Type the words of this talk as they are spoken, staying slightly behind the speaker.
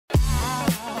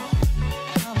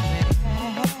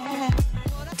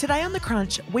Today on The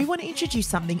Crunch, we want to introduce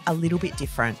something a little bit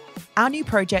different. Our new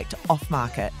project, Off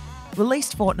Market.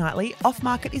 Released fortnightly, Off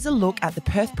Market is a look at the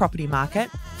Perth property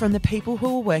market from the people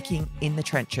who are working in the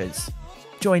trenches.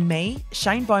 Join me,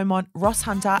 Shane Beaumont, Ross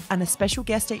Hunter, and a special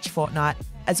guest each fortnight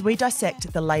as we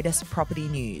dissect the latest property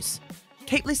news.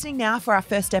 Keep listening now for our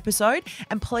first episode,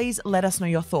 and please let us know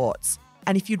your thoughts.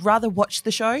 And if you'd rather watch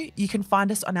the show, you can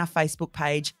find us on our Facebook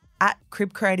page at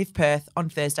Crib Creative Perth on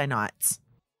Thursday nights.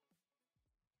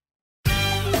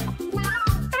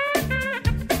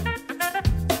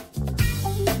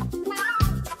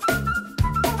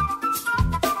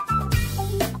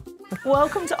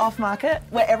 Welcome to Off Market,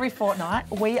 where every fortnight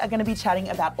we are going to be chatting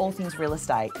about all things real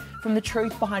estate, from the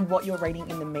truth behind what you're reading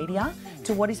in the media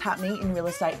to what is happening in real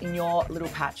estate in your little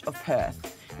patch of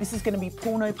Perth. This is going to be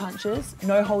pull no punches,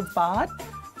 no holds barred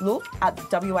look at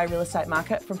the WA real estate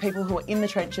market from people who are in the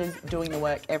trenches doing the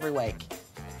work every week,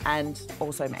 and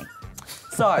also me.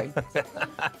 So,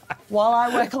 while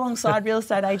I work alongside real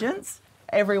estate agents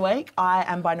every week, I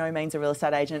am by no means a real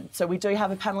estate agent. So we do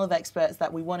have a panel of experts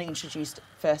that we want to introduce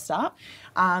first up.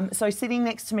 So sitting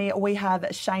next to me, we have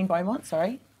Shane Beaumont,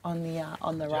 on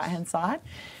the right-hand side.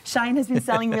 Shane has been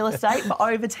selling real estate for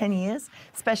over 10 years,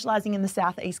 specialising in the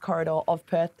southeast corridor of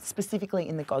Perth, specifically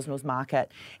in the Gosnells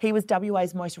market. He was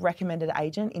WA's most recommended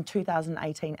agent in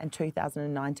 2018 and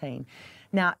 2019.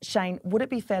 Now, Shane, would it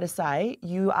be fair to say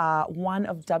you are one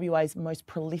of WA's most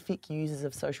prolific users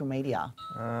of social media?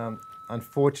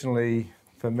 Unfortunately,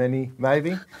 for many,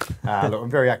 maybe. Look, I'm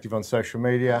very active on social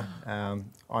media.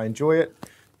 I enjoy it.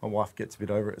 My wife gets a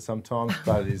bit over it sometimes,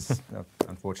 but it is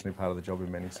unfortunately part of the job in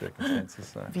many circumstances.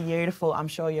 So. Beautiful. I'm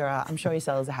sure your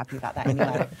sellers are happy about that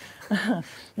anyway.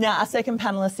 Now, our second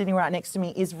panellist sitting right next to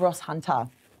me is Ross Hunter.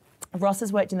 Ross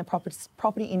has worked in the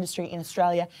property industry in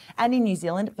Australia and in New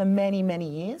Zealand for many, many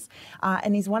years,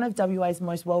 and he's one of WA's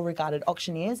most well-regarded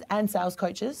auctioneers and sales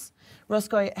coaches.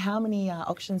 Roscoe, how many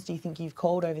auctions do you think you've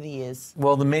called over the years?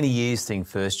 Well, the many years thing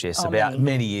first, Jess, about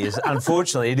many years.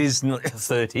 Unfortunately, it is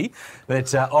 30,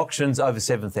 but auctions over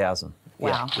 7,000.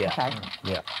 Wow, yeah, okay.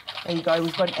 Yeah. There you go,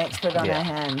 we've got an expert on our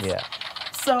hands. Yeah.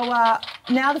 So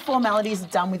now the formalities are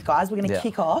done with, guys. We're going to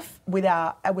kick off with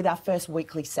our first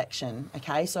weekly section,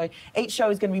 okay? So each show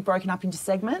is going to be broken up into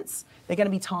segments. They're going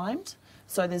to be timed,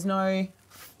 so there's no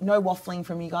waffling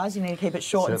from you guys. You need to keep it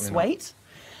short and sweet.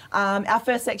 Our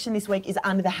first section this week is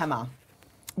Under the Hammer,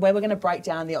 where we're going to break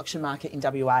down the auction market in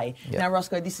WA. Yep. Now,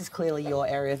 Roscoe, this is clearly your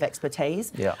area of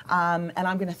expertise. Yeah. And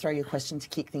I'm going to throw you a question to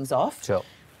kick things off. Sure.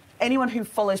 Anyone who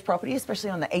follows property,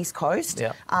 especially on the East Coast,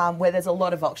 where there's a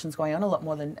lot of auctions going on, a lot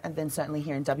more than certainly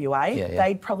here in WA,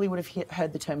 they probably would have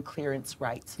heard the term clearance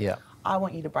rate. Yeah. I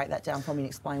want you to break that down for me and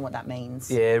explain what that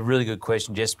means. Yeah, really good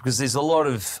question, Jess, because there's a lot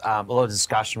of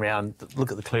discussion around,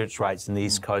 look at the clearance rates in the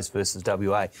East Coast versus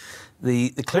WA. The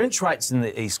clearance rates in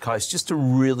the East Coast, just to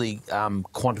really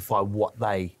quantify what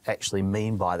they actually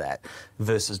mean by that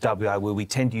versus WA, where we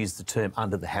tend to use the term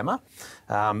under the hammer.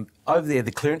 Over there,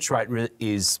 the clearance rate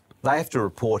is they have to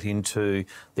report into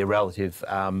their relative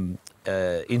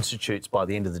institutes by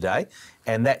the end of the day,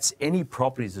 and that's any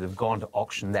properties that have gone to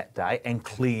auction that day and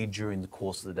cleared during the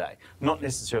course of the day. Not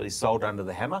necessarily sold under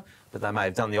the hammer, but they may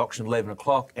have done the auction at 11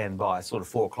 o'clock and by sort of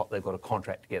 4 o'clock they've got a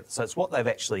contract together. So it's what they've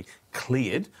actually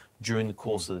cleared during the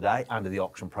course of the day under the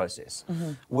auction process.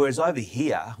 Mm-hmm. Whereas over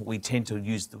here, we tend to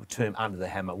use the term under the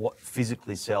hammer, what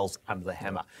physically sells under the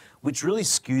hammer, which really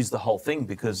skews the whole thing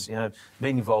because, you know,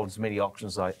 being involved in as many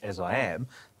auctions as I am,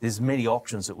 there's many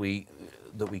auctions that we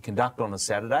conduct on a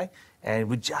Saturday, and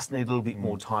we just need a little bit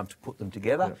more time to put them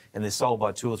together, and they're sold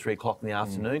by 2 or 3 o'clock in the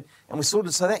afternoon. And we so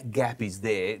that gap is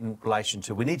there in relation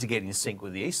to, we need to get in sync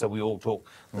with the East, so we all talk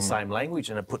the same language,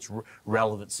 and it puts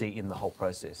relevancy in the whole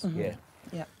process. Yeah.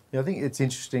 Yeah, I think it's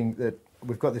interesting that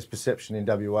we've got this perception in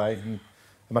WA, and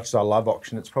as much as I love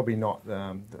auction, it's probably not,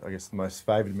 I guess, the most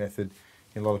favoured method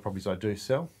in a lot of properties I do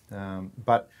sell.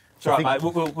 But right, mate.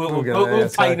 We'll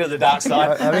take it to the dark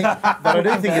side.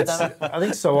 I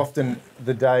think so often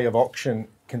the day of auction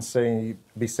can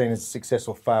be seen as a success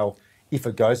or fail if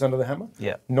it goes under the hammer,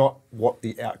 not what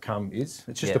the outcome is.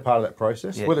 It's just a part of that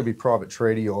process, whether it be private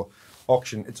treaty or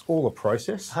auction, it's all a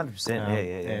process. 100%,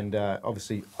 And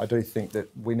obviously, I do think that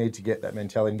we need to get that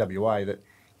mentality in WA that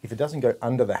if it doesn't go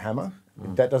under the hammer,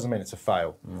 that doesn't mean it's a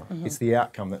fail. It's the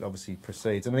outcome that obviously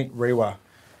precedes. And I think REWA,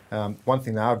 one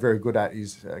thing they are very good at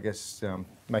is, I guess,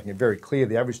 making it very clear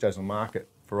the average days on market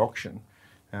for auction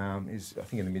is, I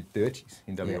think, in the mid-30s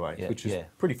in WA, which is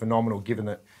pretty phenomenal given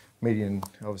that median,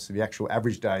 obviously the actual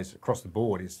average days across the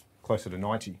board is closer to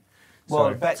 90. Well, So-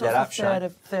 to back So that up, it's Shane. a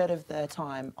third of the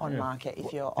time on market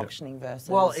if you're auctioning versus.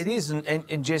 Well, it is,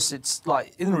 and Jess, it's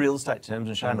like in real estate terms,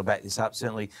 and Shane will back this up.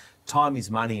 Certainly, time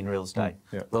is money in real estate.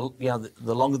 Yeah.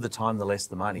 The longer the time, the less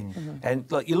the money.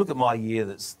 And like you look at my year,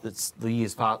 that's the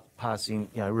years passing,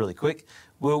 really quick.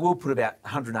 We'll put about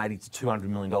 180 to 200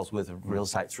 million dollars worth of real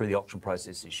estate through the auction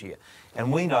process this year,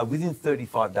 and we know within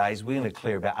 35 days we're going to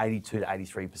clear about 82 to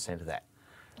 83% of that.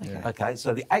 Okay,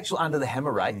 so the actual under the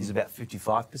hammer rate is about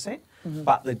 55%,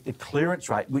 but the clearance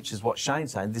rate, which is what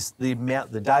Shane's saying,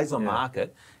 the days on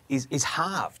market is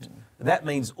halved. That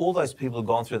means all those people who've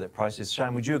gone through that process.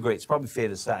 Shane, would you agree? It's probably fair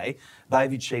to say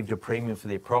they've achieved a premium for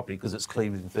their property because it's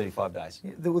cleared within 35 days.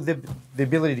 Yeah, the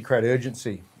ability to create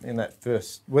urgency in that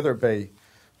first, whether it be,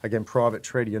 again, private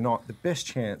treaty or not, the best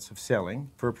chance of selling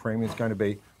for a premium is going to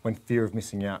be when fear of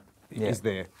missing out is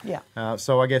there. Yeah.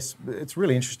 So I guess it's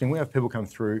really interesting. We have people come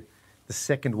through the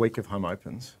second week of home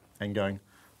opens and going,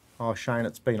 oh, Shane,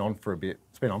 it's been on for a bit.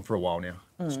 It's been on for a while now.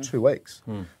 It's 2 weeks.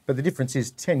 But the difference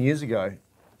is 10 years ago,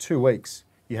 2 weeks,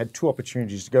 you had 2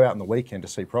 opportunities to go out on the weekend to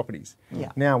see properties.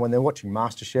 Yeah. Now, when they're watching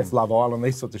MasterChef, Love Island,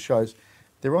 these sorts of shows,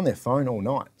 they're on their phone all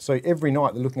night. So every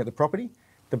night they're looking at the property,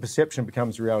 the perception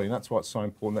becomes reality. And that's why it's so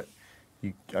important that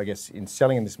you, I guess, in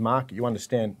selling in this market, you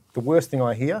understand the worst thing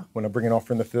I hear when I bring an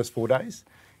offer in the first 4 days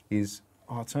is,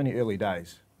 oh, it's only early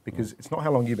days. Because it's not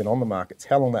how long you've been on the market, it's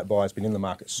how long that buyer's been in the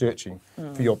market searching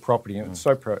for your property. And it's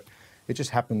it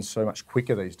just happens so much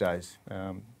quicker these days.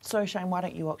 So Shane, why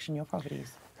don't you auction your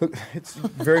properties? Look, it's a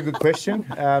very good question.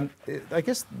 I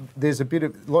guess there's a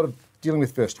lot of dealing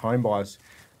with first home buyers.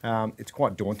 It's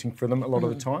quite daunting for them a lot of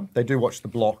the time. They do watch the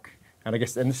block, and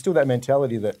there's still that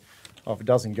mentality that if it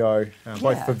doesn't go,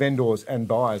 both for vendors and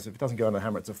buyers, if it doesn't go on the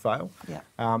hammer, it's a fail.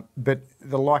 Yeah. But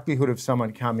the likelihood of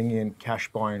someone coming in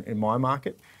cash buying in my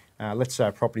market, let's say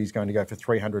a property is going to go for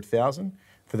 $300,000,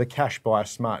 for the cash buyer,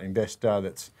 smart investor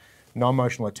that's no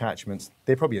emotional attachments,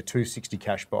 they're probably a 260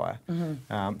 cash buyer.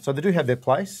 So they do have their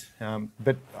place,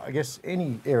 but I guess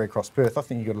any area across Perth, I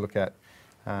think you've got to look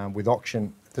at with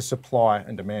auction, the supply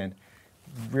and demand.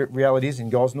 Reality is in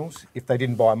Gosnells, if they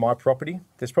didn't buy my property,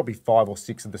 there's probably 5 or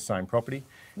 6 of the same property.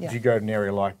 Yeah. If you go to an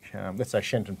area like, let's say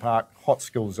Shenton Park, hot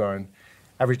skill zone,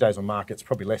 average days on market's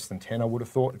probably less than 10, I would have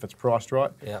thought, if it's priced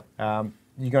right. Yeah.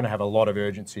 You're going to have a lot of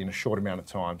urgency in a short amount of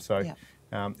time. So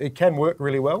Yeah. it can work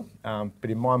really well, but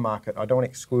in my market, I don't want to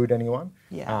exclude anyone,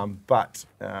 Yeah. but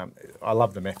I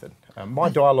love the method. My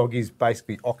dialogue is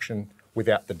basically auction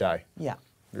without the day, Yeah.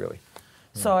 really.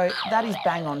 So that is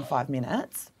bang on 5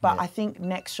 minutes. But I think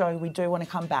next show we do want to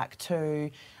come back to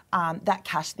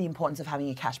the importance of having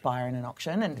a cash buyer in an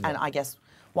auction, and I guess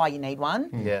why you need one.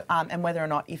 Yeah. And whether or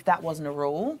not, if that wasn't a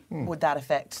rule, would that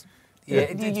affect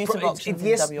Yeah, the use of auctions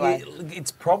yes, in WA? yeah,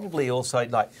 it's probably also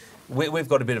like we've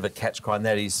got a bit of a catch cry, and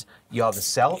that is you either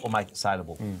sell or make it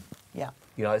saleable. Yeah.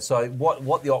 So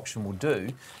what the auction will do,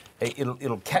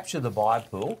 it'll capture the buyer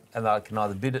pool, and they can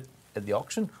either bid it at the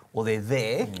auction or they're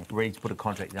there ready to put a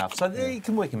contract up. So there you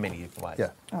can work in many different ways.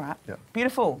 Yeah. All right. Yeah.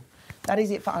 Beautiful. That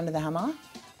is it for Under the Hammer.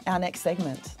 Our next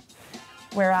segment.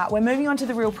 We're moving on to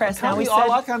the real press now. I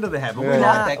like Under the Hammer. We Yeah. like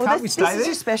that. Well, Can't we this stay is there?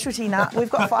 your specialty, Nat. We've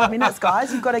got 5 minutes,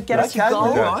 guys. You've got to get us your Okay,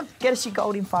 gold. go on. Get us your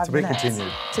gold in 5 To be minutes.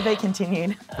 continued. To be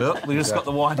continued. Well, we just got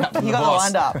the wind up from You the got the boss,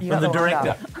 wind up. You from the got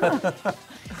the wind director.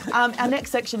 Our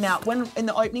next section now, when in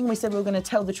the opening we said we were going to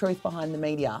tell the truth behind the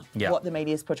media, Yeah. what the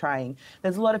media is portraying.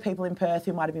 There's a lot of people in Perth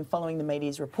who might have been following the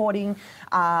media's reporting,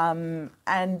 and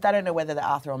they don't know whether they're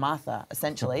Arthur or Martha,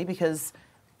 essentially, because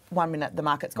 1 minute the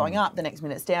market's going up, the next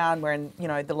minute it's down, we're in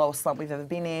the lowest slump we've ever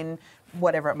been in,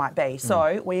 whatever it might be.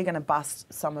 So we're going to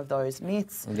bust some of those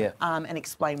myths and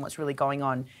explain what's really going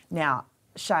on. Now,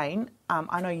 Shane,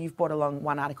 I know you've brought along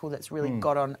one article that's really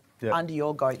got on under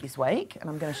your goat this week, and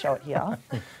I'm going to show it here.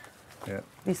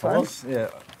 This one.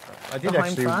 I did The home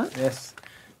actually. front? Yes.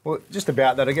 Well, just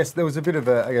about that, I guess there was a bit of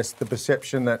the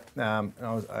perception that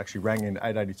I actually rang in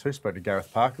 882, spoke to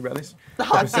Gareth Parker about this.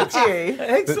 Oh, did you?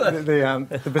 Excellent. The I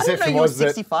didn't perception know you were was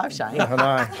that 65, Shane. I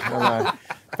know.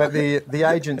 But the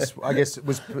agents, I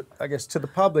guess to the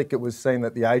public, it was seen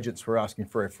that the agents were asking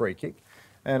for a free kick,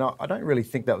 and I don't really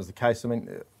think that was the case. I mean,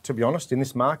 to be honest, in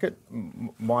this market,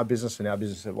 my business and our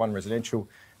business at One Residential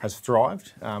has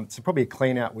thrived. It's probably a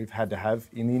clean out we've had to have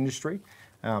in the industry.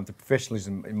 The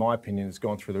professionalism, in my opinion, has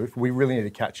gone through the roof. We really need to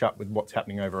catch up with what's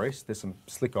happening over east. There's some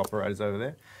slick operators over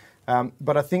there.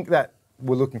 But I think that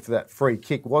we're looking for that free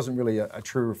kick wasn't really a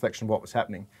true reflection of what was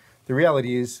happening. The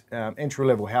reality is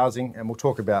entry-level housing, and we'll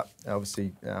talk about,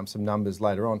 obviously, some numbers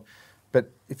later on, but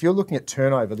if you're looking at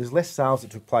turnover, there's less sales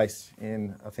that took place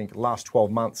in, I think, the last 12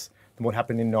 months than what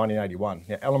happened in 1981.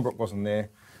 Now, Ellenbrook wasn't there,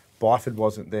 Byford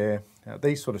wasn't there,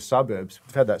 these sort of suburbs,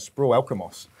 we've had that sprawl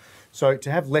Alkimos. So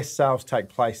to have less sales take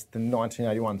place than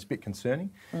 1981 is a bit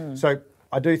concerning. So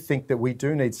I do think that we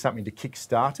do need something to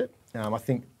kickstart it.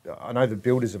 I know the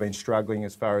builders have been struggling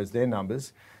as far as their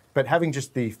numbers, but having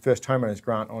just the first homeowners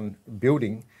grant on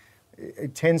building,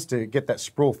 it tends to get that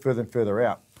sprawl further and further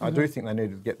out. I do think they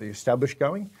need to get the established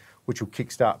going, which will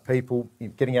kickstart people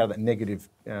getting out of that negative.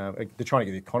 They're trying to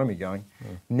get the economy going.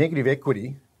 Negative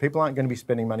equity. People aren't going to be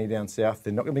spending money down south.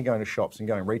 They're not going to be going to shops and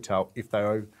going retail if they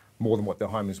owe more than what their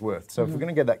home is worth. So if we're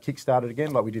going to get that kick-started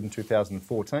again, like we did in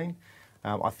 2014,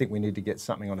 I think we need to get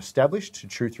something on established to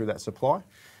chew through that supply.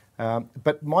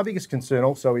 But my biggest concern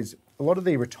also is a lot of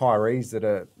the retirees that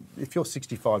are, if you're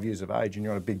 65 years of age and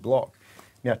you're on a big block,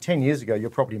 now 10 years ago your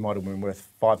property might have been worth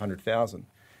 500,000.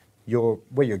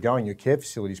 Where you're going, your care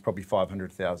facility is probably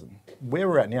 500,000. Where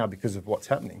we're at now, because of what's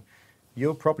happening,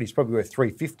 your property is probably worth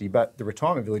 350, but the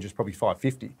retirement village is probably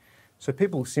 550. So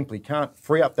people simply can't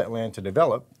free up that land to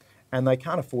develop, and they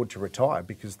can't afford to retire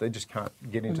because they just can't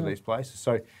get into these places.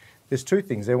 So there's two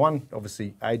things there. One,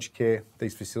 obviously, aged care.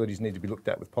 These facilities need to be looked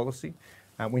at with policy.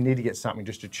 We need to get something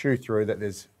just to chew through that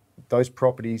there's those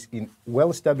properties in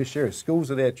well-established areas. Schools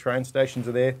are there, train stations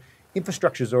are there,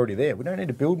 infrastructure's already there. We don't need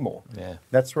to build more. Yeah.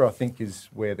 That's where I think is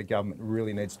where the government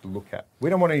really needs to look at. We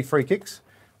don't want any free kicks.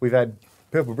 We've had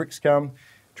purple bricks come,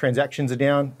 transactions are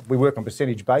down, we work on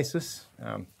percentage basis,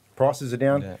 prices are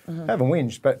down. Haven't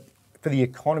whinged, but for the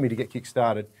economy to get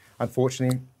kick-started,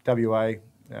 unfortunately, WA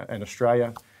and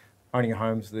Australia, owning a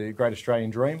home's the great Australian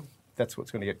dream. That's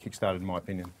what's going to get kick-started, in my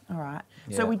opinion. All right.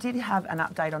 Yeah. So we did have an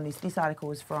update on this. This article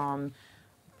was from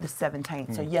the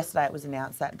 17th. So yesterday it was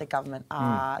announced that the government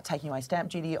are taking away stamp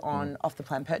duty on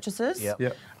off-the-plan purchases.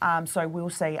 Yep. So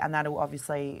we'll see, and that'll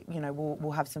obviously,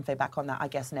 we'll have some feedback on that, I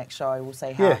guess, next show. We'll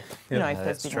see how, if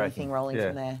there's been anything rolling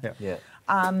from there.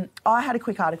 I had a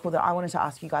quick article that I wanted to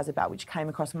ask you guys about, which came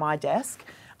across my desk.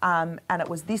 And it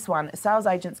was this one, Sales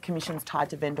Agents Commissions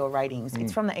Tied to Vendor Ratings.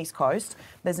 It's from the East Coast.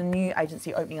 There's a new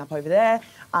agency opening up over there,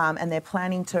 and they're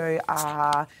planning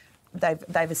to...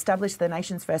 They've established the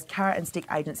nation's first carrot and stick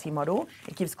agency model.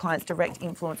 It gives clients direct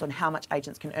influence on how much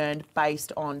agents can earn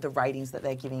based on the ratings that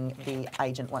they're giving the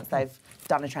agent once they've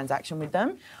done a transaction with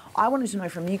them. I wanted to know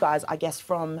from you guys, I guess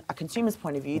from a consumer's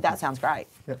point of view, that sounds great.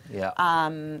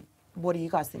 What do you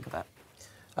guys think of it?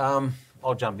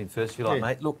 I'll jump in first if you like,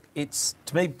 mate. Look, it's,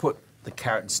 to me, put the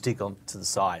carrot and stick on to the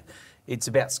side. It's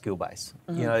about skill base.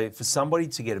 For somebody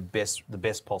to get the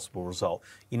best possible result,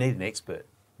 you need an expert.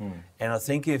 And I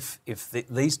think if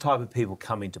these type of people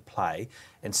come into play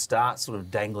and start sort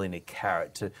of dangling a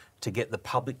carrot to get the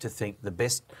public to think the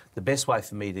best way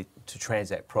for me to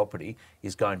transact property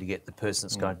is going to get the person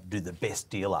that's going to do the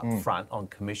best deal up front on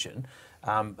commission,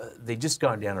 they're just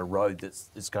going down a road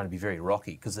that's going to be very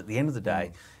rocky, because at the end of the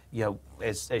day,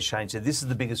 as Shane said, this is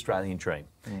the big Australian dream.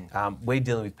 We're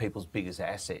dealing with people's biggest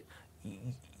asset.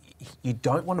 You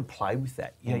don't want to play with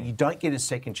that. You don't get a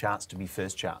second chance to be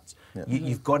first chance.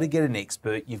 You've got to get an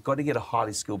expert. You've got to get a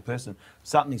highly skilled person.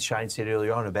 Something Shane said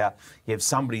earlier on about if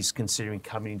somebody's considering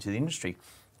coming into the industry,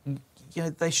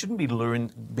 they shouldn't be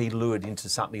lured into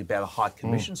something about a high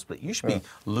commission split. You should be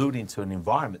lured into an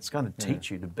environment that's going to teach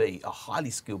you to be a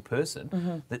highly skilled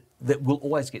person that will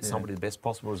always get somebody the best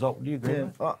possible result. Do you agree?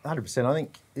 100%. I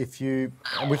think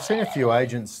we've seen a few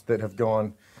agents that have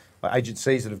gone.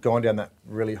 Agencies that have gone down that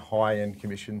really high-end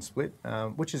commission split,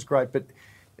 which is great, but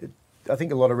I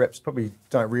think a lot of reps probably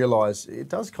don't realise it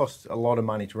does cost a lot of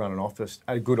money to run an office,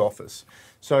 a good office.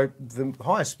 So the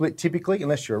higher split, typically,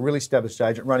 unless you're a really established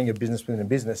agent running a business within a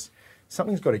business,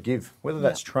 something's got to give, whether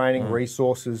that's training,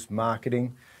 resources,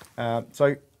 marketing.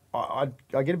 So I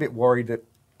get a bit worried that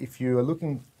if you are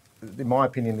looking, in my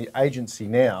opinion, the agency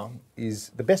now is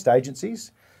the best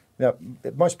agencies. Now,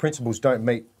 most principals don't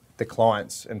meet the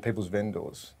clients and people's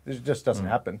vendors. It just doesn't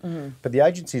happen. But the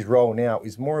agency's role now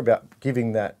is more about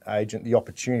giving that agent the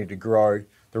opportunity to grow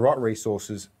the right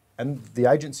resources, and the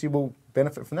agency will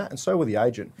benefit from that, and so will the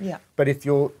agent. But if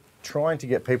you're trying to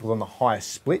get people on the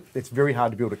highest split, it's very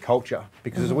hard to build a culture,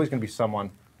 because there's always going to be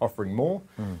someone offering more.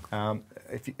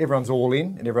 If everyone's all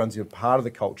in and everyone's a part of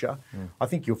the culture, I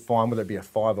think you'll find, whether it be a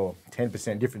 5 or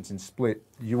 10% difference in split,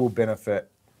 you will benefit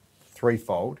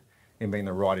threefold in being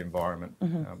the right environment.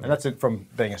 And that's it from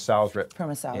being a sales rep. From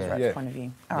a sales rep point of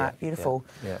view. All right, beautiful.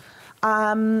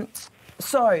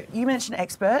 So you mentioned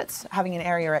experts, having an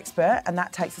area expert, and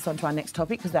that takes us on to our next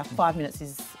topic, because our 5 minutes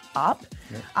is up.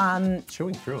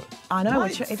 Chewing through it. I know,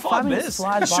 Mate, it's 5 minutes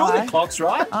slides by. Sure, the clock's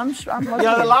right. I'm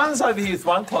the line's over here with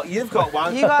one clock. You've got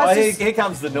one. You guys here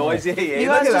comes the noise. You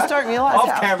guys just don't realise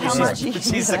how much you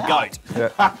she's the out.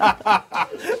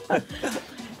 goat.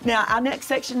 Now, our next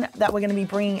section that we're going to be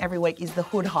bringing every week is the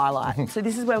hood highlight. So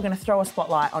this is where we're going to throw a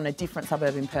spotlight on a different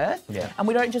suburb in Perth. Yeah. And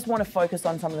we don't just want to focus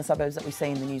on some of the suburbs that we see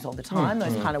in the news all the time,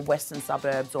 those kind of western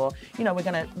suburbs, or, you know, we're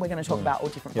going to talk about all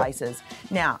different places.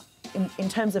 Now, in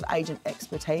terms of agent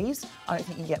expertise, I don't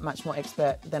think you get much more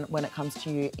expert than when it comes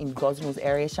to you in Gosnells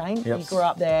area, Shane. Yep. You grew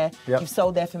up there, Yep. you've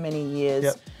sold there for many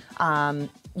years. Yep.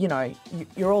 You know,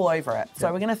 you're all over it.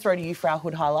 So we're going to throw to you for our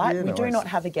hood highlight. Yeah, we no do worries. not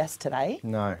have a guest today.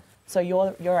 No. So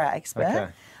you're our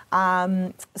expert.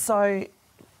 Okay. So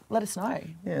let us know.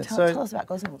 Yeah, Tell us about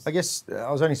Gosnells. I guess I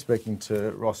was only speaking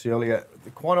to Ross earlier.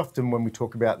 Quite often when we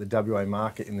talk about the WA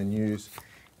market in the news,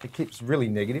 it keeps really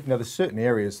negative. Now, there's certain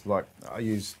areas, like I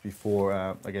used before,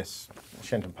 I guess,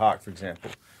 Shenton Park, for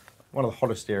example. One of the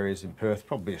hottest areas in Perth,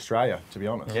 probably Australia, to be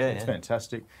honest. Yeah, it's yeah.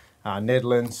 fantastic.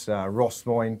 Nedlands,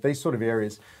 Rossmoyne, these sort of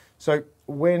areas. So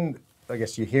when, I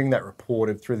guess, you're hearing that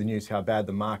reported through the news how bad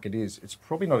the market is, it's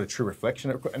probably not a true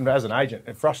reflection. And as an agent,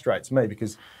 it frustrates me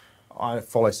because I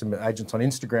follow some agents on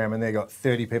Instagram and they've got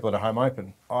 30 people at a home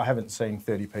open. I haven't seen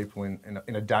 30 people in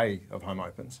a day of home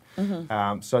opens.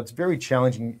 So it's very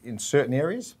challenging in certain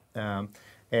areas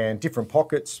and different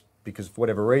pockets, because for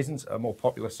whatever reasons, are more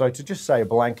popular. So to just say a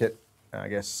blanket, I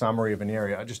guess, summary of an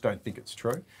area, I just don't think it's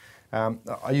true.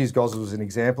 I use Gosnells as an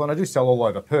example, and I do sell all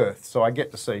over Perth, so I get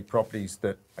to see properties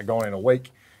that are going in a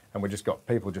week, and we've just got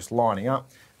people just lining up.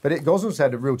 But Gosnells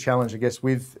had a real challenge, I guess,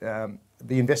 with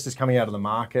the investors coming out of the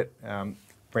market,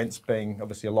 rents being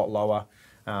obviously a lot lower,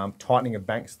 tightening of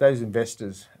banks. Those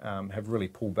investors have really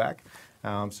pulled back.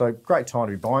 So great time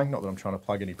to be buying. Not that I'm trying to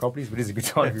plug any properties, but it is a good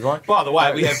time to be buying. By the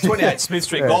way, we have 28 Smith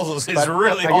Street Gosnells. It's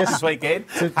really hot this weekend.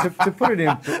 To put it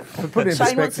in perspective.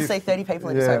 Shane wants to see 30 people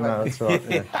in Yeah, sober. no, that's right.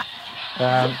 Yeah.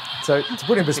 So to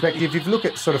put in perspective, if you look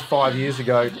at sort of 5 years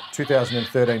ago,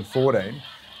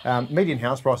 2013-14, median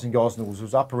house price in Gosnells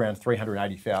was up around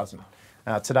 380,000.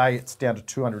 Today it's down to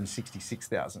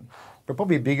 266,000. But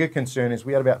probably a bigger concern is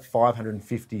we had about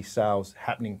 550 sales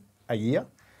happening a year.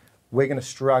 We're going to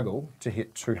struggle to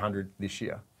hit 200 this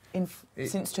year.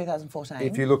 Since 2014?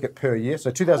 If you look at per year,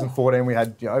 so 2014 we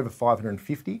had over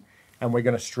 550, and we're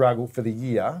going to struggle for the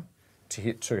year to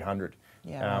hit 200.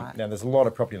 Yeah, right. Now there's a lot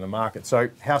of property in the market, so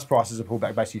house prices have pulled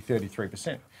back basically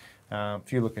 33%.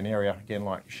 If you look at an area again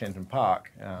like Shenton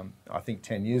Park, I think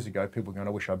 10 years ago people were going,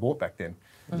 I wish I bought back then.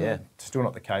 Yeah. Still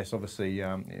not the case, obviously,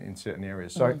 in certain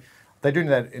areas. So they do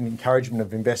that in encouragement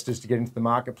of investors to get into the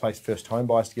marketplace, first home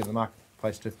buyers to get in the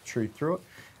marketplace to chew through it.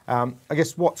 I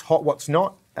guess what's hot, what's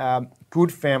not,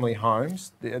 good family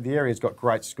homes. The area's got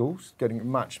great schools, getting a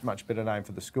much better name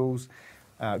for the schools,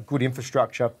 good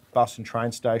infrastructure, bus and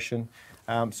train station.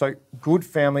 So good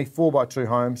family 4x2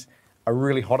 homes are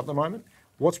really hot at the moment.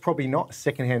 What's probably not,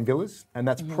 second-hand villas, and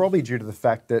that's probably due to the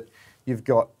fact that you've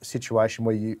got a situation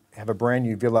where you have a brand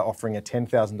new villa offering a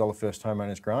 $10,000 first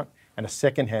homeowners grant and a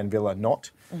second-hand villa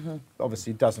not.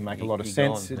 Obviously, it doesn't make a lot of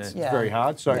sense. It's very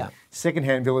hard. So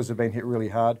second-hand villas have been hit really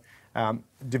hard.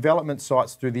 Development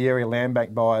sites through the area, land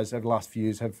bank buyers over the last few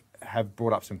years have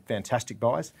brought up some fantastic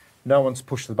buys. No one's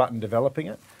pushed the button developing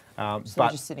it. So they're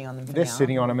just sitting on them for They're now.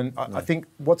 sitting on them, and I think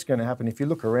what's going to happen, if you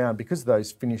look around, because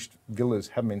those finished villas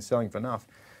haven't been selling for enough,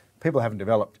 people haven't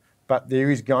developed. But there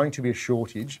is going to be a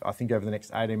shortage, I think, over the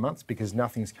next 18 months because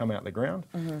nothing's come out of the ground.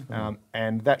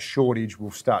 And that shortage will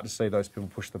start to see those people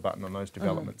push the button on those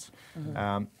developments.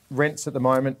 Rents at the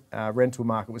moment, rental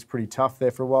market was pretty tough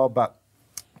there for a while, but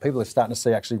people are starting to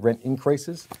see actually rent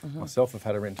increases. Myself, I've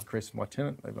had a rent increase for my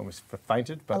tenant. They've almost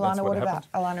fainted, but that's what happened.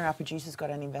 Alana, our producer's got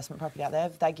an investment property out there.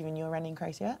 Have they given you a rent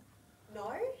increase yet?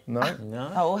 No. No?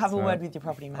 No. Oh, we'll have a word with your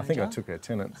property manager. I think I took her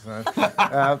tenant,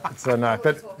 so no.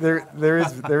 But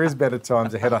there is better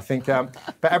times ahead, I think. But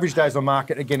average days on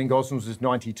market again in Gosnells is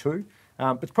 92.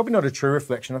 But it's probably not a true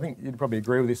reflection. I think you'd probably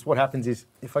agree with this. What happens is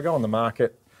if I go on the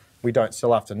market, we don't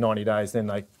sell after 90 days. Then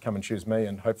they come and choose me,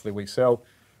 and hopefully we sell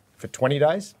for 20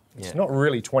 days. It's not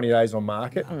really 20 days on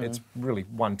market. It's really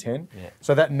 110.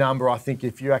 So that number, I think,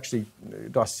 if you actually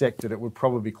dissected it, would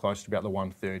probably be close to about the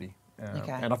 130.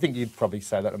 And I think you'd probably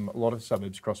say that in a lot of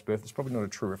suburbs across Perth, it's probably not a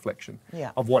true reflection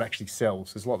of what actually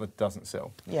sells. There's a lot that doesn't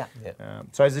sell.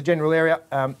 So as a general area,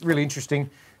 really interesting.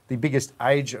 The biggest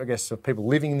age, I guess, of people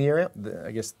living in the area,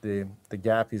 I guess the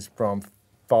gap is from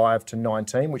 5 to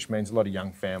 19, which means a lot of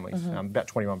young families, about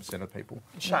 21% of people.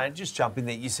 Shane, just jump in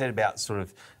there. You said about sort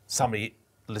of somebody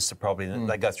lists a property and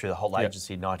they go through the whole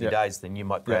agency in 90 days, then you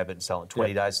might grab it and sell it in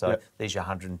 20 days. So there's your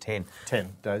 110.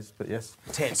 10 days, but yes.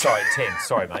 10, sorry, 10.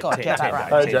 Sorry, mate. God, 10, get 10 that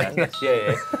days. right. 10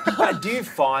 days. But do you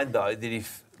find, though, that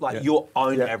if, like, your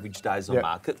own average days on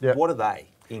market, what are they?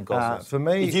 in Gosnells? For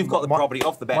me, if you've got the property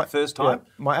off the bat first time.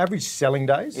 my average selling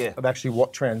days Yeah. of actually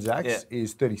what transacts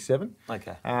is 37.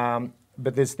 Okay.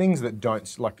 But there's things that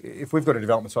don't, like if we've got a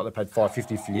development site that paid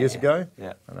 $550 a few years ago, I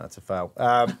know it's a fail.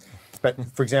 But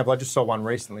for example, I just sold one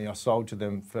recently. I sold to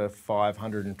them for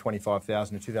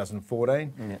 $525,000 in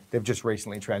 2014. Yeah. They've just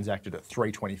recently transacted at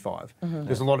 $325.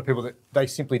 There's a lot of people that they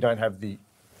simply don't have the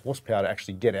horsepower to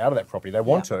actually get out of that property. They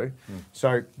want to.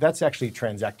 So that's actually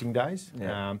transacting days.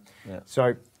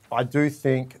 So I do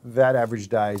think that average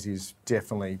days is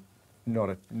definitely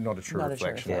not a true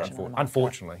reflection,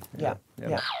 unfortunately. Yeah.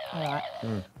 All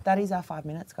right. That is our 5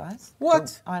 minutes, guys.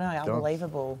 What? I know,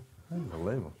 unbelievable.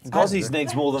 Unbelievable. Gozzies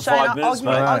needs more than Shane, 5 minutes,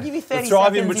 mate. I'll give you 30 The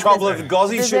thriving seconds. metropolis of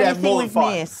Gozzies should have more than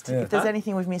 5. If there's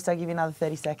anything we've missed, I'll give you another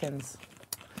 30 seconds.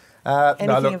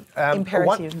 Anything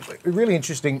imperative? Really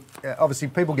interesting. Obviously,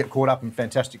 people get caught up in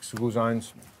fantastic school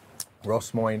zones,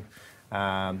 Ross Moyne,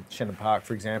 Shannon Park,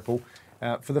 for example.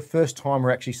 For the first time,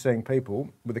 we're actually seeing people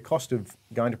with the cost of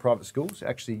going to private schools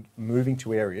actually moving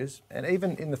to areas, and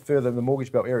even in the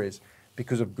mortgage belt areas,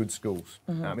 because of good schools.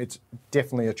 It's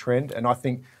definitely a trend, and I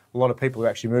think a lot of people are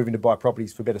actually moving to buy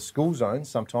properties for better school zones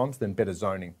sometimes than better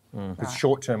zoning. Because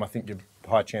short term, I think you have a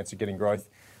high chance of getting growth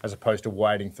as opposed to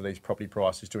waiting for these property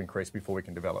prices to increase before we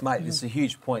can develop. Mate, it's a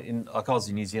huge point. I was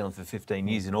in New Zealand for 15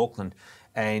 years in Auckland,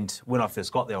 and when I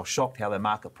first got there, I was shocked how they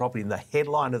market property. And the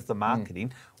headline of the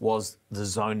marketing was the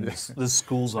zone, the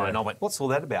school zone. I went, what's all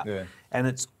that about?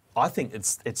 And I think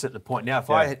it's at the point now. If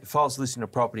I was listing a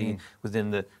property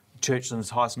within the Churchlands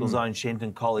High School zone,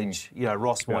 Shenton College,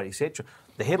 Ross Moyne, etc.,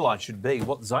 the headline should be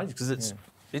what the zone is, because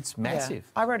it's massive.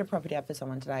 I wrote a property ad for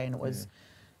someone today, and it was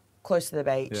close to the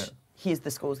beach. Here's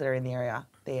the schools that are in the area.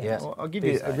 Well, I'll give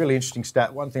you a really interesting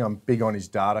stat. One thing I'm big on is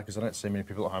data, because I don't see many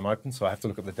people at home open, so I have to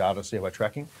look at the data to see how we're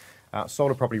tracking.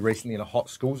 Sold a property recently in a hot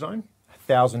school zone,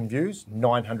 1,000 views,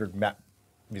 900 map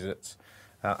visits.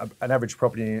 An average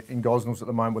property in Gosnells at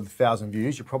the moment with 1,000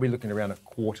 views, you're probably looking around a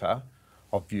quarter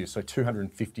of views, so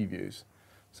 250 views.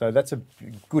 So that's a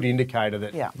good indicator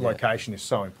that location is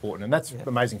so important. And that's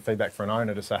amazing feedback for an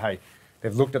owner to say, hey,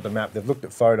 they've looked at the map, they've looked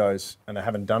at photos, and they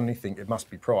haven't done anything. It must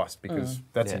be priced, because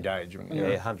that's engagement.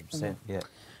 Yeah, 100%. Yeah.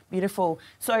 Beautiful.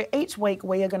 So each week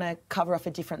we are going to cover off a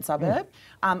different suburb.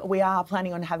 We are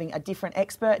planning on having a different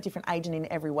expert, different agent in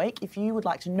every week. If you would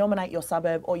like to nominate your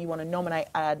suburb, or you want to nominate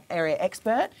an area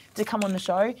expert to come on the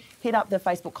show, hit up the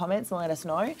Facebook comments and let us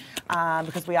know,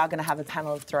 because we are going to have a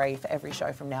panel of 3 for every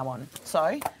show from now on.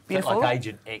 So, beautiful. Like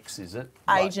Agent X, is it?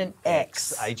 Agent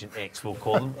X. Agent X, we'll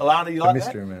call them. Alana, you like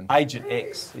mystery that? man. Agent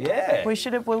X, yeah. We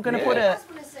should have. We're going to put a.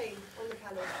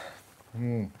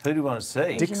 Who do you want to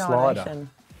see? Dick Slider.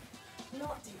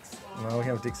 Not Dick Slider. No, we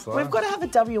have Dick Slider. We've got to have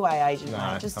a WA agent, No,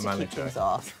 mate, just I'm to only kick things joking.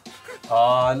 off.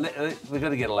 Oh, we've got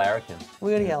to get a larrikin.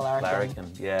 We've got to get a larrikin.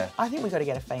 Larrikin, yeah. I think we've got to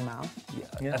get a female.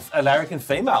 A larrikin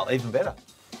female, even better.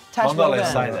 Tash I'm not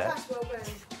allowed to Wilburn. say that. Tash Wilburn.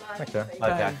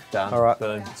 Okay. Okay, done. All right.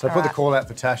 Boom. So put the call out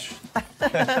for Tash.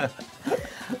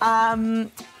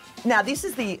 Now, this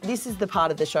is the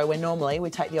part of the show where normally we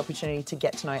take the opportunity to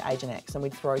get to know Agent X and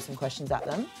we'd throw some questions at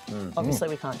them. Obviously,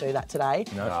 we can't do that today,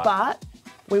 but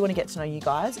we want to get to know you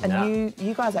guys. And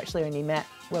you guys actually only met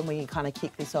when we kind of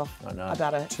kicked this off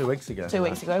about 2 weeks ago. 2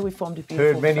 weeks ago. We formed a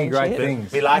beautiful Heard many great friendship.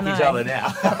 things. We like I each know. other now.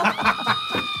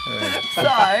 So,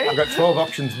 I've got 12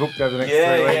 options booked over the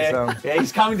next 3 weeks. Yeah,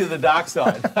 he's coming to the dark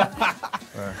side.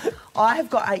 I have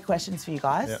got 8 questions for you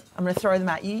guys. Yep. I'm going to throw them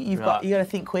at you. You got to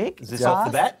think quick. Is this off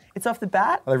the bat? It's off the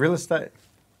bat. Are they real estate?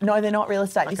 No, they're not real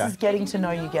estate. This Okay. is getting to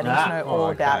know you, getting to know all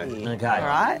about you. Okay. All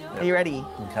right? Are you ready?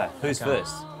 Okay, who's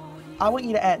first? I want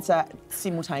you to answer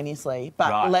simultaneously,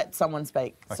 but let someone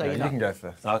speak. Okay, So you you know. can go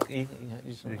first. Okay,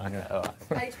 all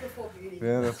right. Age before beauty.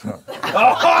 Yeah, that's right.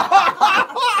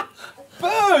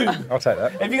 Boom! I'll take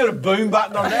that. Have you got a boom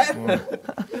button on that?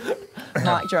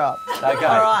 Mic drop. Okay.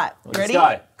 All right. Let's Ready?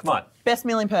 go. Come on. Best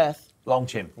meal in Perth. Long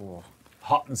chim.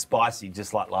 Hot and spicy,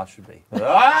 just like life should be.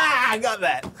 I got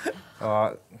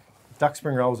that. Duck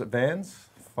spring rolls at Vans,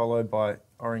 followed by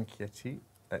orecchiette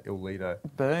at Il Lido.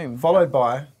 Boom. Followed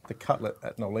by the cutlet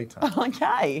at Nolita.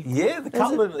 Okay. Yeah, the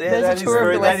cutlet. Yeah, there's a that is tour of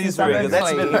very, the that Western is very good. That's a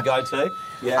suburbs bit of a go-to.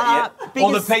 Yeah, yeah.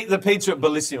 Or biggest- the pizza at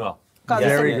Bellissimo. Guys,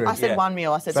 Very I said, good. I said Yeah. one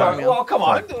meal. I said Sorry. one meal. Well, come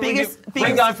on. Biggest-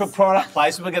 We're going for product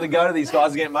placement. We're going to go to these guys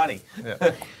and get money.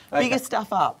 Yeah. Biggest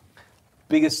stuff up.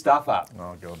 Biggest stuff up.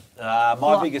 Oh, God. My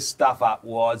What? biggest stuff up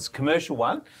was commercial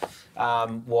one.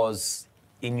 Was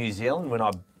in New Zealand when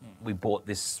we bought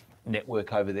this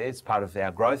network over there. It's part of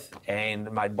our growth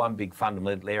and made one big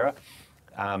fundamental error.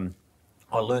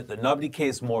 I learnt that nobody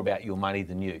cares more about your money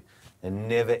than you. And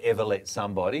never ever let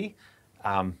somebody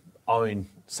own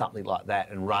something like that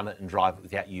and run it and drive it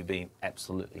without you being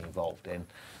absolutely involved. And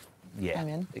yeah,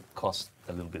 Amen. it costs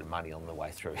a little bit of money on the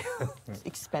way through.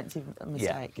 Expensive yeah,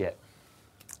 mistake.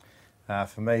 yeah.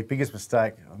 For me, biggest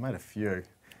mistake, I've made a few.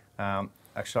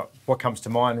 Actually, what comes to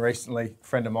mind recently, a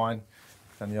friend of mine,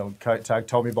 and the old coat tag,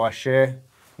 told me buy a share,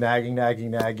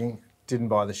 nagging, didn't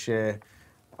buy the share.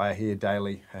 I hear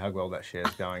daily how well that share's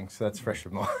going, so that's fresh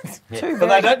of mind. Yeah. But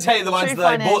they don't tell you the ones two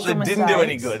that they bought that financial didn't do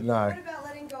any mistakes. good. No. What about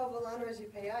letting go of Alana as your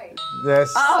PA?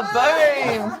 Yes. Oh,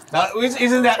 boom! No,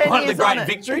 isn't that 10 one of the years on great it.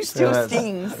 victories? Still Yeah,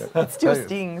 stings. It still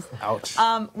stings. Ouch.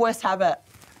 Worst habit.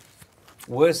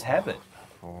 Worst habit?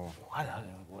 I don't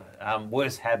know.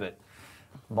 Worst habit.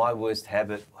 My worst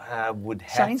habit would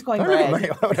have... Shane's going Don't look at red. me,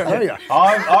 I don't know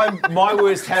you. My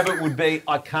worst habit would be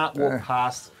I can't walk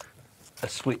past a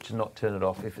switch and not turn it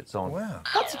off if it's on. Wow.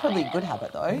 That's probably a good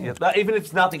habit, though. Yeah, even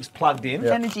if nothing's plugged in,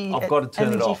 Energy- I've got to turn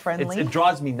it energy off. friendly. It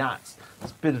drives me nuts.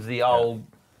 It's a bit of the old...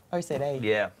 OCD.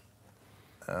 Yeah.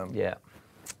 Yeah.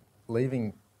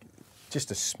 Leaving just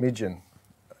a smidgen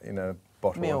in a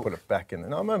bottle Milk. and put it back in.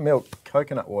 No, milk,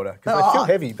 coconut water, because they Oh. feel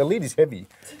heavy. The lid is heavy,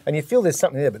 and you feel there's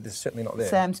something there, but there's certainly not there.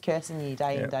 Sam's cursing you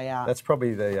day Yeah. in, day out. That's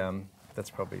probably the.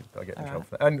 That's probably I get in trouble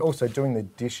for that. And also doing the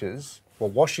dishes, well,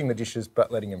 washing the dishes,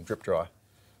 but letting them drip dry.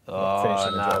 Oh,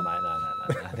 finishing the no, job. mate, no.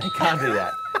 They can't do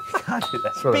that. You can't do that.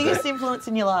 That's what I do. Biggest influence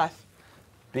in your life?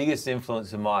 Biggest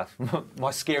influence in my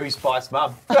scary spice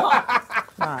mum. Right.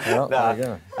 Well, there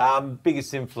you go.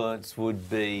 Biggest influence would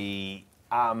be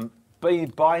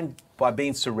by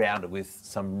being surrounded with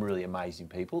some really amazing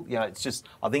people. You know, it's just,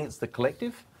 I think it's the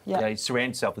collective. Yeah. You know, you surround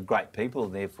yourself with great people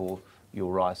and therefore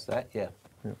you'll rise to that, yeah.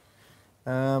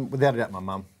 Without a doubt, my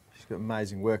mum. She's got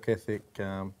amazing work ethic.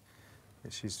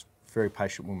 She's a very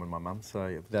patient woman, my mum. So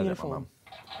yeah, without a doubt, Beautiful. my mum.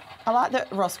 I like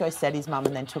that Roscoe said his mum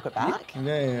and then took it back.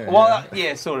 Yeah. Well,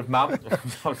 yeah, sort of, mum.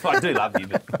 I do love you,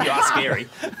 but you are scary.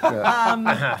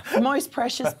 Most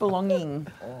precious belonging.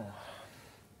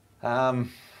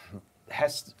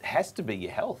 Has to be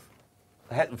your health.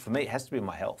 For me, it has to be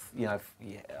my health. You know,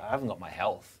 I haven't got my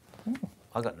health.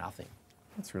 I've got nothing.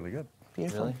 That's really good.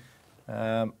 Beautiful.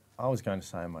 Really? I was going to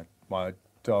say my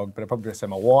dog, but I'm probably going to say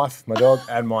my wife, my dog,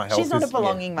 and my health. She's not a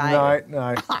belonging, mate.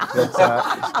 No. That's,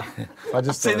 I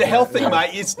just See, the health thing,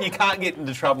 mate, you can't get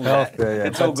into trouble with Health, that. yeah.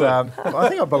 It's all But, good. I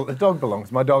think the dog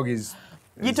belongs. My dog is.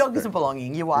 Your dog is a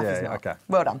belonging. Your wife Yeah, is not. okay.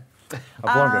 Well done.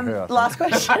 I belong to her. I think. Last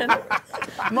question.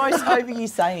 Most overused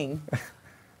saying.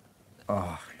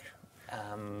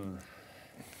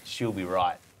 She'll be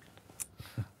right.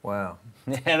 Wow.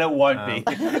 And it won't be.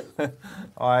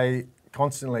 I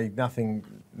constantly,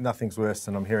 nothing's worse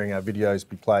than I'm hearing our videos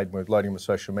be played when we're loading them with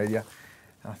social media.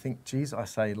 And I think, geez, I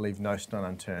say leave no stone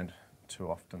unturned too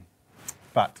often.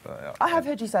 But I have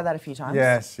heard you say that a few times.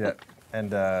 yes, yeah,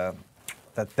 and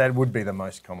that would be the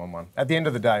most common one. At the end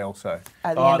of the day, also.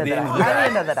 At the Oh, end of the day. At the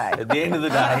end of the day. At the end of the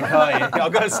day. Oh, yeah.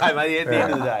 I've got to say, mate, at the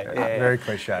end of the day. Yeah, Very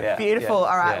cliche. Yeah. Beautiful. Yeah,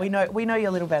 All right, yeah. we know you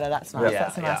a little better. That's nice. Yeah,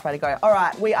 That's a nice yeah. way to go. All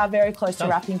right, we are very close to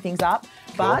wrapping things up,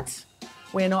 but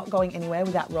we're not going anywhere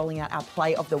without rolling out our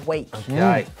play of the week.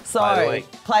 Okay. So, Play of the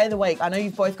week. play of the week. I know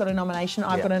you've both got a nomination.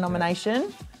 I've Yeah, got a yeah.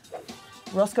 nomination.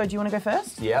 Roscoe, do you want to go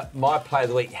first? Yeah, my play of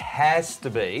the week has to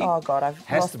be. Oh God, I've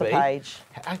Has lost to the be. page.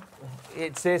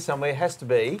 It's there somewhere. It has to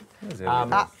be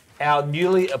it? our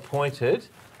newly appointed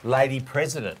Lady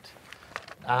President.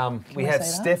 We I have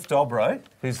say Steph Dobro,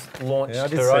 who's launched Yeah, I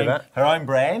did see that. her own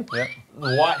brand, Yep.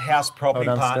 the White House Property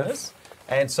Well done, Partners.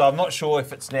 And so I'm not sure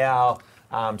if it's now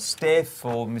Steph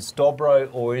or Miss Dobro,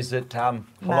 or is it hello,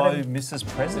 Madam- Mrs.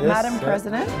 President? Madam yeah.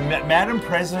 President. Madam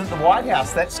President of the White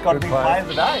House. That's got to Good be play. play of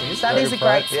the day, isn't it? That is a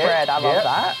great spread. I love Yeah.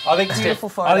 that. I think Beautiful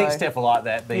Steph, I think photo. Steph will like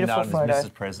that, being Beautiful known photo. as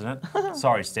Mrs. President.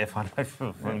 Sorry, Steph, I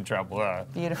know we're in trouble.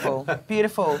 Beautiful.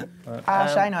 Beautiful.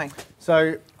 Shano.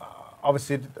 So,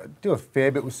 obviously, I do a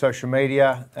fair bit with social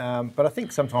media, but I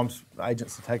think sometimes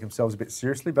agents take themselves a bit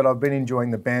seriously. But I've been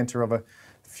enjoying the banter of a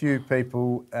few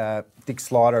people. Dick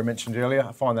Slider, I mentioned earlier.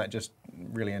 I find that just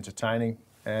really entertaining.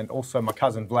 And also my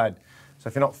cousin Vlad. So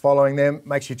if you're not following them,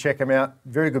 make sure you check them out.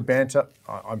 Very good banter.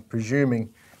 I'm presuming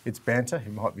it's banter.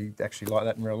 He might be actually like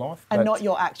that in real life. And but- not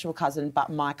your actual cousin, but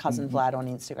my cousin Vlad on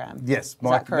Instagram. Yes,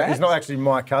 that correct? he's not actually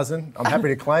my cousin. I'm happy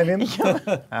to claim him.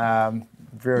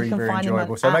 Very, You can very find him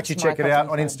enjoyable. on So make sure you check it out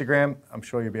on @mycousinfriend. Instagram. I'm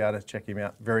sure you'll be able to check him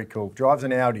out. Very cool. Drives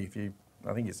an Audi.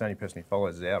 I think it's the only person he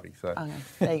follows is Audi. So Okay,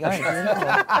 there you go.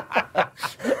 Beautiful.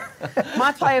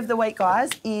 My play of the week, guys,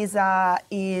 is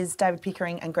David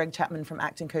Pickering and Greg Chapman from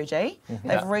Acton Coogee.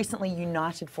 They've recently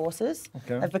united forces.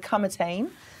 Okay. They've become a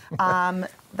team.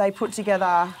 They put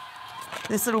together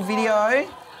this little video.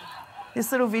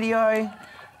 This little video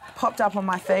popped up on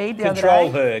my feed the Control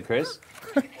other day. her, Chris.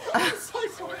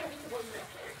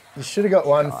 You should have got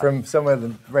one from somewhere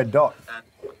the red dot.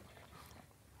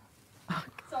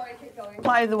 Sorry, keep going.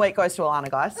 Play of the week goes to Alana,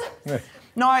 guys. Yeah.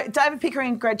 No, David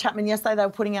Pickering and Greg Chapman, yesterday they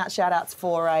were putting out shout-outs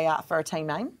for a team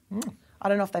name. I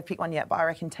don't know if they've picked one yet, but I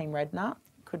reckon Team Red Nut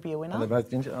could be a winner. Are they both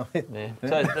ginger? Oh, yeah. Yeah. So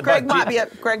they're Greg both might be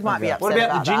upset What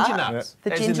about the ginger that. nuts?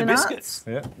 The As in ginger the nuts? biscuits.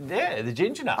 Yeah. Yeah, the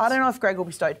ginger nuts. I don't know if Greg will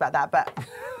be stoked about that, but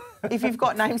if you've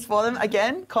got names for them,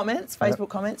 again, comments, Facebook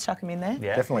comments, chuck them in there.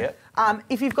 Yeah, Definitely. Yeah.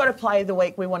 If you've got a play of the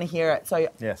week, we want to hear it. So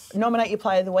Yes. nominate your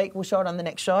play of the week. We'll show it on the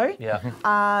next show. Yeah.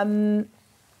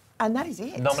 And that is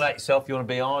it. Nominate yourself. You want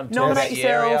to be on. Talk Nominate about your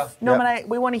area. yourself. Nominate.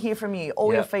 We want to hear from you. All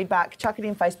your Yep. feedback. Chuck it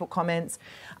in Facebook comments.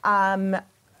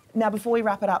 Now, before we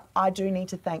wrap it up, I do need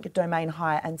to thank Domain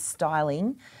Hire and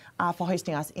Styling for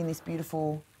hosting us in this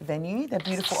beautiful venue. They're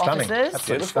beautiful Stunning. offices.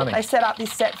 Absolutely stunning. They set up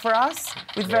this set for us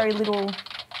with very little,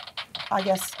 I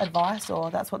guess, advice, or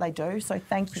that's what they do. So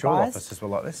thank you, Sure, guys. offices were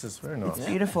like this. Is very nice. It's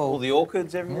beautiful. All the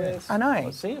orchids everywhere. I know.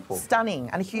 Like Singapore. Stunning.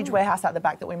 And a huge warehouse at the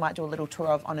back that we might do a little tour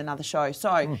of on another show.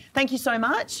 So thank you so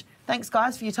much. Thanks,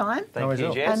 guys, for your time. Thank worries you, at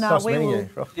all. Jess. And, Nice we meeting will- you.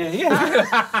 Rob.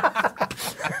 Yeah.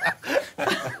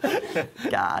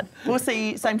 God. We'll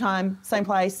see you same time, same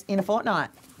place in a fortnight.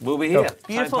 We'll be here. Cool. Same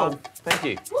Beautiful. time. Thank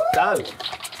you. Done.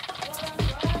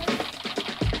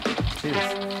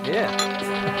 Cheers.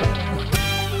 Yeah.